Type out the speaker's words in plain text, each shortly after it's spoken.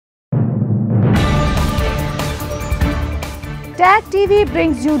Tag TV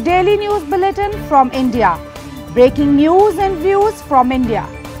brings you daily news bulletin from India. Breaking news and views from India.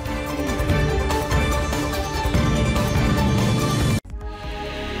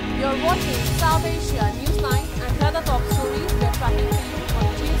 You're watching South Asia Newsline and other top stories we're tracking for you on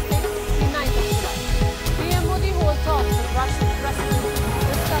Tuesday, the 9th of July. PM Modi holds talks with Russian President to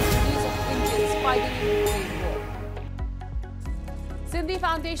discuss release of Indians fighting in Ukraine war. Sindhi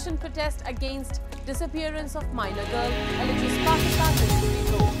Foundation protest against disappearance of minor girl alleges Pakistan military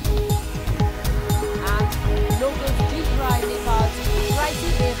role. And locals decry Nepal's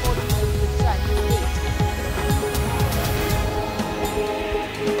pricey airport bill with Chinese aid.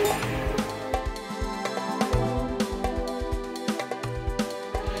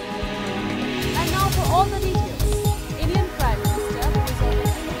 And now for all the details. Indian Prime Minister who is on a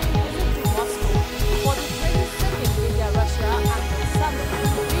two-day visit to Moscow for the 22nd India-Russia annual summit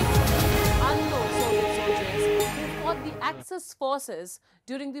meets unknown Soviet soldiers who fought the Axis forces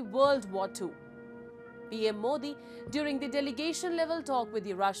during the World War II. PM Modi, during the delegation-level talk with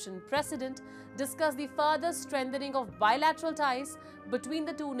the Russian president, discussed the further strengthening of bilateral ties between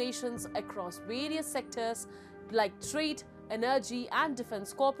the two nations across various sectors like trade, energy and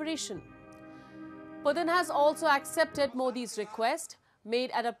defense cooperation. Putin has also accepted Modi's request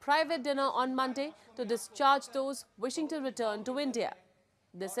made at a private dinner on Monday to discharge those wishing to return to India.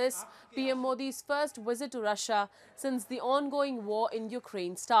 This is PM Modi's first visit to Russia since the ongoing war in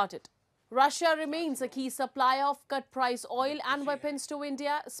Ukraine started. Russia remains a key supplier of cut-price oil and weapons to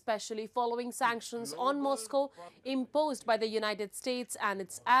India, especially following sanctions on Moscow imposed by the United States and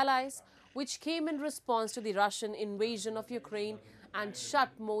its allies, which came in response to the Russian invasion of Ukraine and shut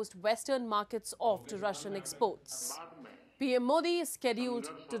most Western markets off to Russian exports. PM Modi is scheduled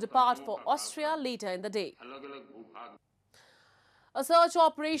to depart for Austria later in the day. A search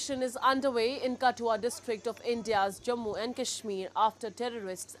operation is underway in Kathua district of India's Jammu and Kashmir after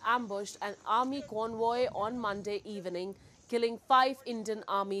terrorists ambushed an army convoy on Monday evening, killing 5 Indian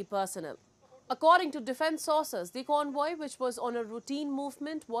army personnel. According to defense sources, the convoy, which was on a routine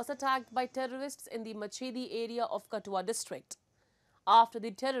movement, was attacked by terrorists in the Machedi area of Kathua district. After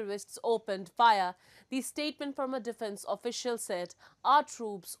the terrorists opened fire, the statement from a defense official said, "Our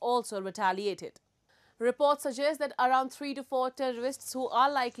troops also retaliated." Reports suggest that around 3 to 4 terrorists who are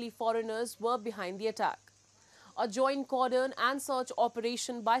likely foreigners were behind the attack. A joint cordon and search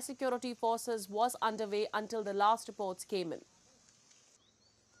operation by security forces was underway until the last reports came in.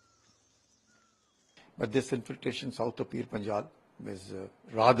 But this infiltration south of Pir Panjal is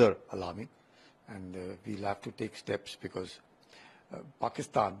rather alarming, and we'll have to take steps because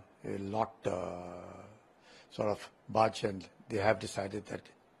Pakistan will not sort of budge, and they have decided that,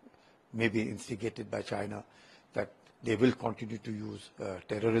 maybe instigated by China, that they will continue to use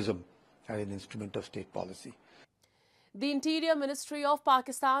terrorism as an instrument of state policy. The Interior Ministry of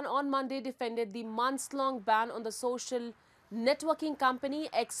Pakistan on Monday defended the months-long ban on the social networking company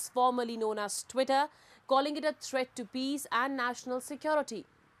X, formerly known as Twitter, calling it a threat to peace and national security.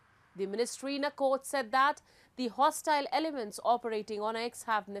 The ministry in a quote said that the hostile elements operating on X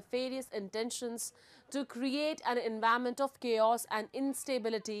have nefarious intentions to create an environment of chaos and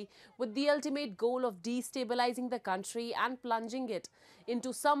instability with the ultimate goal of destabilizing the country and plunging it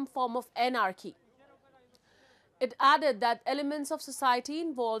into some form of anarchy. It added that elements of society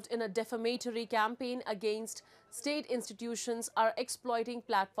involved in a defamatory campaign against state institutions are exploiting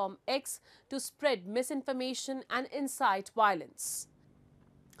platform X to spread misinformation and incite violence.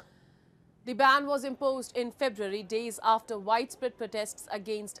 The ban was imposed in February, days after widespread protests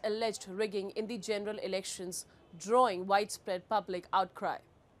against alleged rigging in the general elections, drawing widespread public outcry.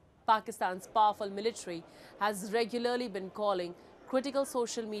 Pakistan's powerful military has regularly been calling critical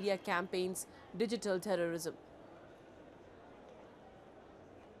social media campaigns digital terrorism.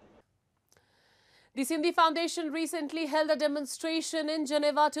 The Sindhi Foundation recently held a demonstration in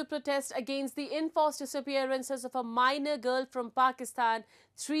Geneva to protest against the enforced disappearances of a minor girl from Pakistan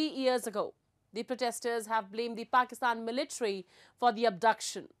 3 years ago. The protesters have blamed the Pakistan military for the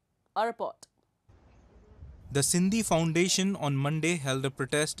abduction. A report. The Sindhi Foundation on Monday held a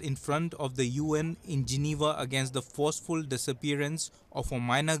protest in front of the UN in Geneva against the forceful disappearance of a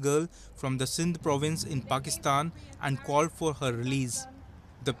minor girl from the Sindh province in Pakistan and called for her release.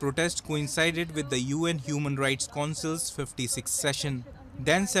 The protest coincided with the UN Human Rights Council's 56th session.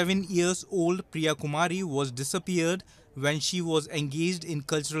 Then 7-year-old Priya Kumari was disappeared when she was engaged in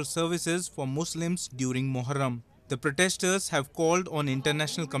cultural services for Muslims during Muharram. The protesters have called on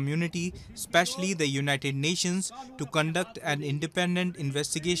international community, especially the United Nations, to conduct an independent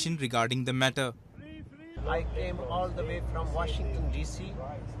investigation regarding the matter. I came all the way from Washington DC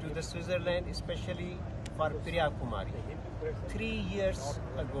to the Switzerland, especially for Priya Kumari. 3 years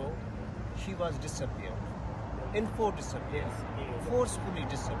ago, she was disappeared. Info disappeared, forcefully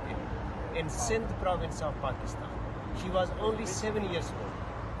disappeared in Sindh province of Pakistan. She was only 7 years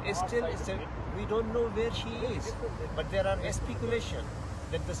old. Still, we don't know where she is, but there are speculation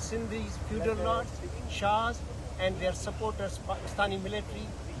that the Sindhis, feudal lords, Shahs, and their supporters, Pakistani military,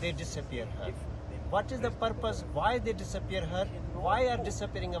 they disappear her. What is the purpose? Why they disappear her? Why are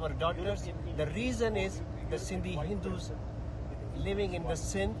disappearing our daughters? The reason is the Sindhi Hindus living in the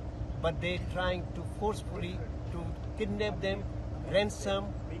Sindh, but they trying to forcefully to kidnap them, ransom,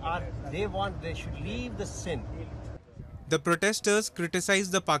 or they should leave the Sindh. The protesters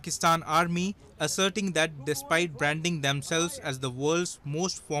criticized the Pakistan army, asserting that despite branding themselves as the world's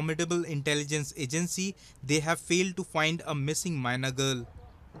most formidable intelligence agency, they have failed to find a missing minor girl.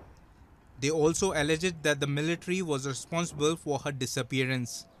 They also alleged that the military was responsible for her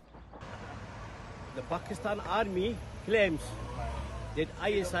disappearance. The Pakistan army claims that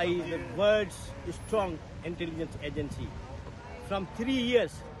ISI is the world's strong intelligence agency. From 3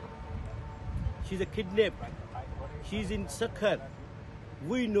 years, she's kidnapped. She's in Sakhar.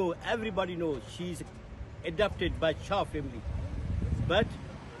 We know, everybody knows, she's adopted by Shah family. But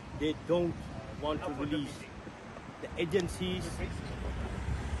they don't want to release the agencies,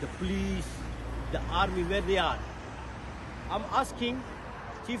 the police, the army, where they are. I'm asking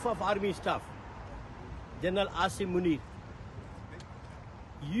Chief of Army Staff, General Asim Munir,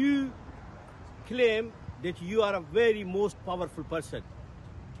 you claim that you are a very most powerful person,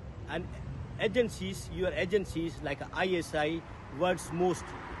 and agencies, your agencies like ISI, world's most.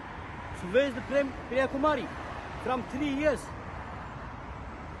 So where's the Priya Kumari? From 3 years.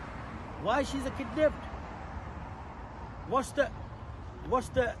 Why she's kidnapped? What's the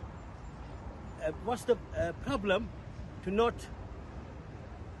problem to not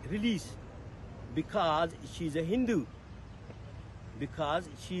release? Because she's a Hindu. Because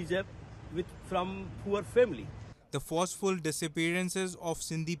she's from poor family. The forceful disappearances of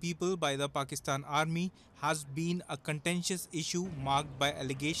Sindhi people by the Pakistan army has been a contentious issue marked by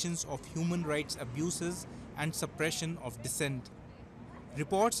allegations of human rights abuses and suppression of dissent.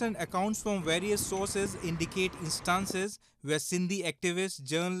 Reports and accounts from various sources indicate instances where Sindhi activists,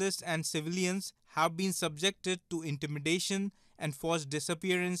 journalists and civilians have been subjected to intimidation and forced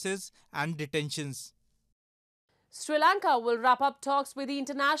disappearances and detentions. Sri Lanka will wrap up talks with the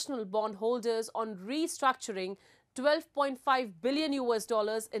international bondholders on restructuring $12.5 billion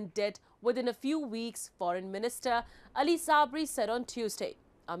in debt within a few weeks, Foreign Minister Ali Sabri said on Tuesday.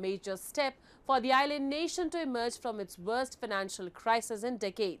 A major step for the island nation to emerge from its worst financial crisis in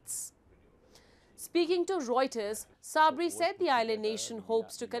decades. Speaking to Reuters, Sabri said the island nation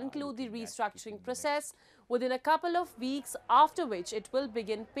hopes to conclude the restructuring process within a couple of weeks, after which it will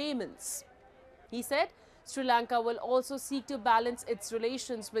begin payments. He said Sri Lanka will also seek to balance its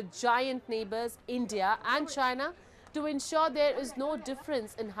relations with giant neighbours India and China to ensure there is no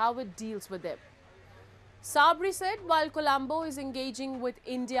difference in how it deals with them. Sabri said while Colombo is engaging with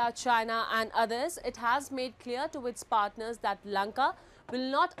India, China and others, it has made clear to its partners that Lanka will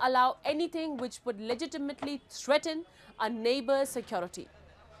not allow anything which would legitimately threaten a neighbour's security.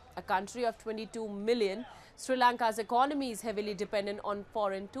 A country of 22 million, Sri Lanka's economy is heavily dependent on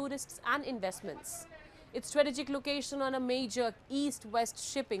foreign tourists and investments. Its strategic location on a major east-west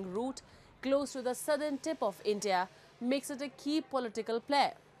shipping route close to the southern tip of India makes it a key political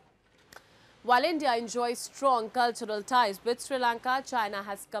player. While India enjoys strong cultural ties with Sri Lanka, China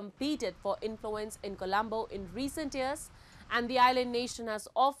has competed for influence in Colombo in recent years, and the island nation has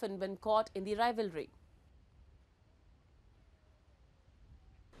often been caught in the rivalry.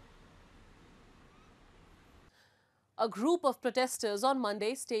 A group of protesters on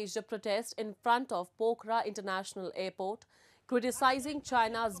Monday staged a protest in front of Pokhara International Airport, criticizing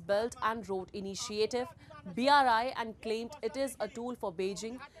China's Belt and Road Initiative, BRI, and claimed it is a tool for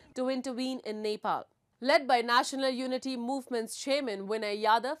Beijing to intervene in Nepal. Led by National Unity Movement's chairman Vinay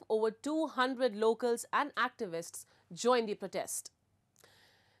Yadav, over 200 locals and activists joined the protest.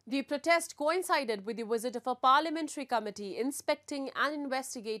 The protest coincided with the visit of a parliamentary committee inspecting and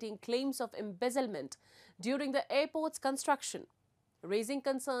investigating claims of embezzlement during the airport's construction. Raising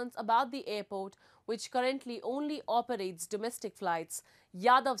concerns about the airport, which currently only operates domestic flights,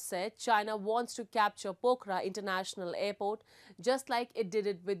 Yadav said China wants to capture Pokhara International Airport just like it did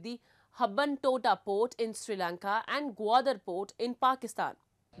it with the Hambantota port in Sri Lanka and Gwadar port in Pakistan.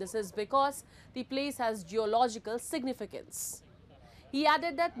 This is because the place has geological significance. He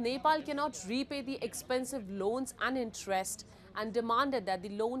added that Nepal cannot repay the expensive loans and interest and demanded that the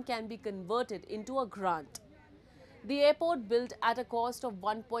loan can be converted into a grant. The airport, built at a cost of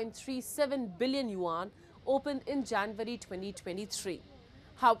 1.37 billion yuan, opened in January 2023.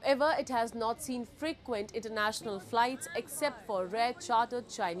 However, it has not seen frequent international flights except for rare chartered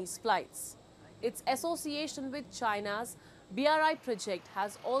Chinese flights. Its association with China's BRI project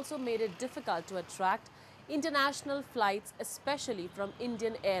has also made it difficult to attract international flights, especially from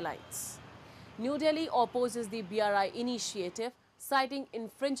Indian airlines. New Delhi opposes the BRI initiative, citing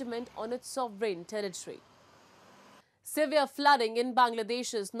infringement on its sovereign territory. Severe flooding in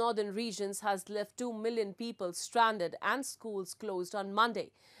Bangladesh's northern regions has left 2 million people stranded and schools closed on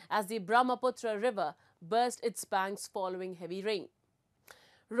Monday as the Brahmaputra River burst its banks following heavy rain.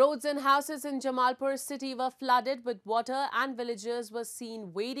 Roads and houses in Jamalpur city were flooded with water and villagers were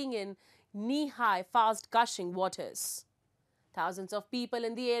seen wading in knee-high, fast-gushing waters. Thousands of people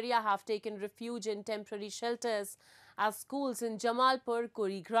in the area have taken refuge in temporary shelters as schools in Jamalpur,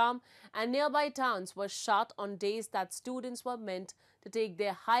 Kurigram and nearby towns were shut on days that students were meant to take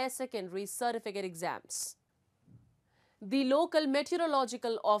their higher secondary certificate exams. The local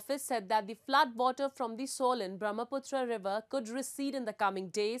meteorological office said that the flood water from the swollen Brahmaputra River could recede in the coming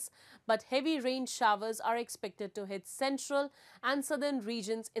days, but heavy rain showers are expected to hit central and southern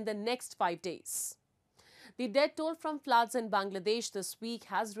regions in the next 5 days. The death toll from floods in Bangladesh this week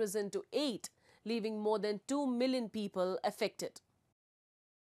has risen to 8, leaving more than 2 million people affected.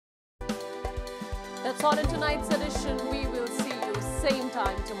 That's all in tonight's edition. We will see you same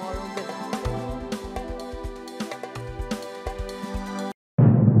time tomorrow. Good night.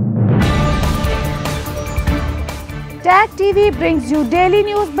 Tag TV brings you daily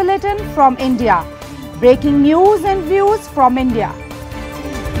news bulletin from India. Breaking news and views from India.